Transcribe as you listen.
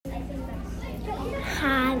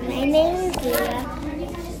Leah.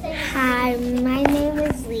 Hi, my name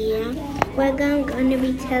is Leah. We're going to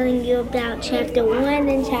be telling you about Chapter 1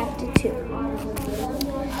 and Chapter 2.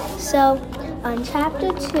 So, on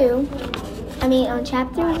Chapter 1,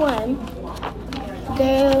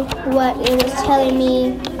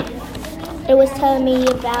 it was telling me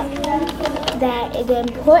about that the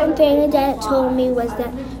important thing that it told me was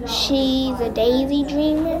that she's a daisy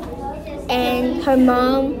dreamer and her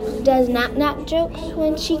mom does knock jokes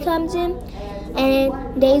when she comes in, and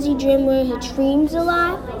Daisy dreamer her dreams a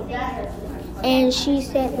lot, and she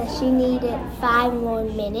said that she needed 5 more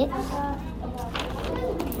minutes.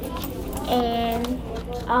 And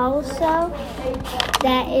also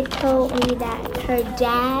that it told me that her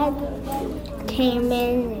dad came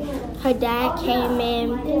in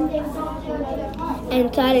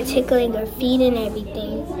and started tickling her feet and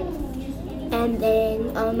everything. And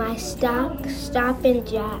then on my stop and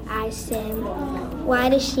jot, I said, why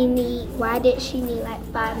did she need like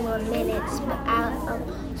 5 more minutes?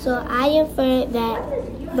 So I inferred that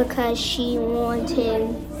because she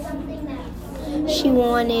wanted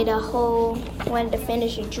to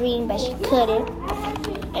finish her dream, but she couldn't.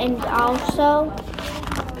 And also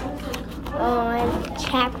on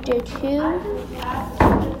chapter 2,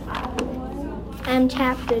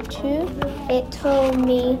 it told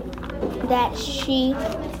me that she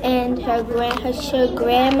and her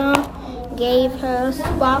grandma gave her a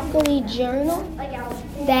sparkly journal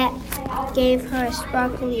that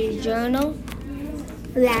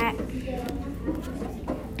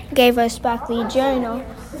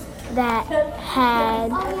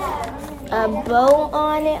had a bow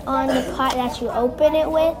on it, on the part that you open it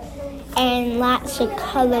with, and lots of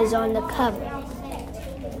colors on the cover.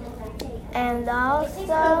 And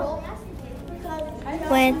also,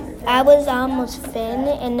 when I was almost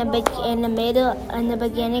finished in the beginning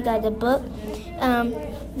of the book,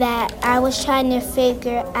 that I was trying to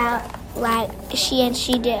figure out, like she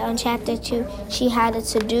did on chapter 2. She had a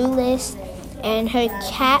to-do list, and her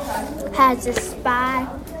cat has a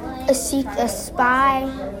spy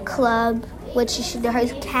club, which her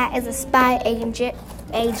cat is a spy agent,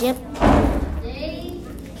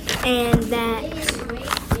 and that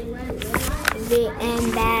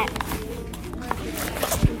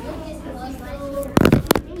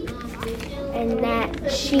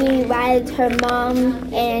she rides her mom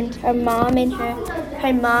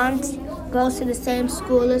goes to the same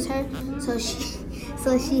school as her, so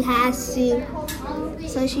she has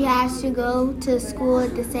to go to school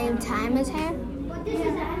at the same time as her.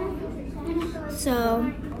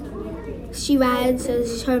 So she rides. So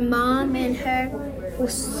her mom and her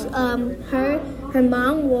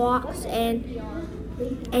mom walks, and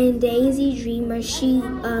Daisy dreamer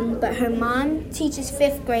but her mom teaches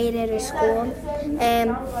 5th grade at her school,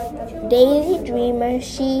 and Daisy dreamer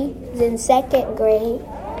she's in 2nd grade,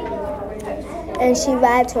 and she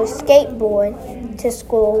rides her skateboard to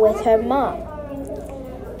school with her mom.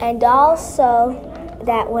 And also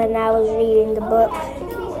that when I was reading the book,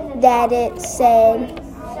 that it said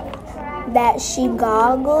that she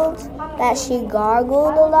gargled a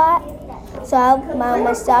lot. So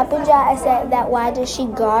my stop and jot, I said that why does she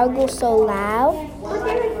gargle so loud?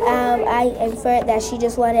 I inferred that she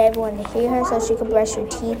just wanted everyone to hear her so she could brush her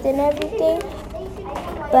teeth and everything.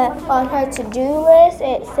 But on her to-do list,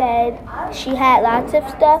 it said she had lots of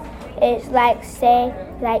stuff. It's like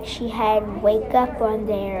she had wake up on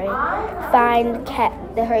there and find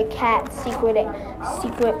her cat's secret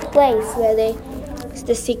place where the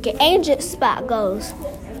secret agent spot goes.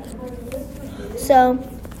 So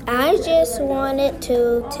I just wanted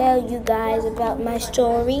to tell you guys about my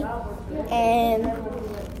story and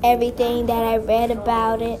everything that I read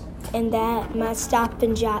about it, and that my stop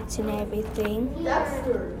and jots and everything.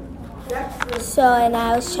 So, and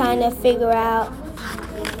I was trying to figure out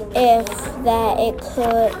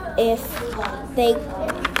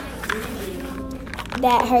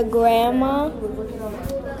that her grandma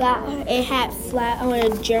it had on a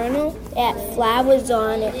journal, it had flowers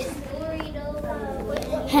on it.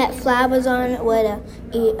 Had flowers on it with a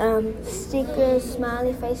sticker,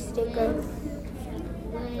 smiley face sticker,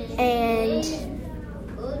 and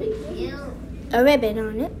a ribbon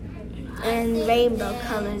on it, and rainbow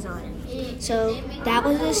colors on it. So that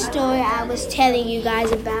was the story I was telling you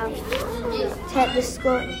guys about.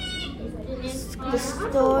 The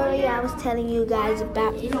story I was telling you guys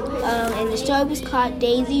about, and the story was called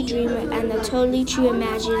Daisy Dreamer and the Totally True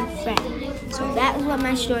Imagined Friend. So that's what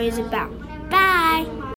my story is about.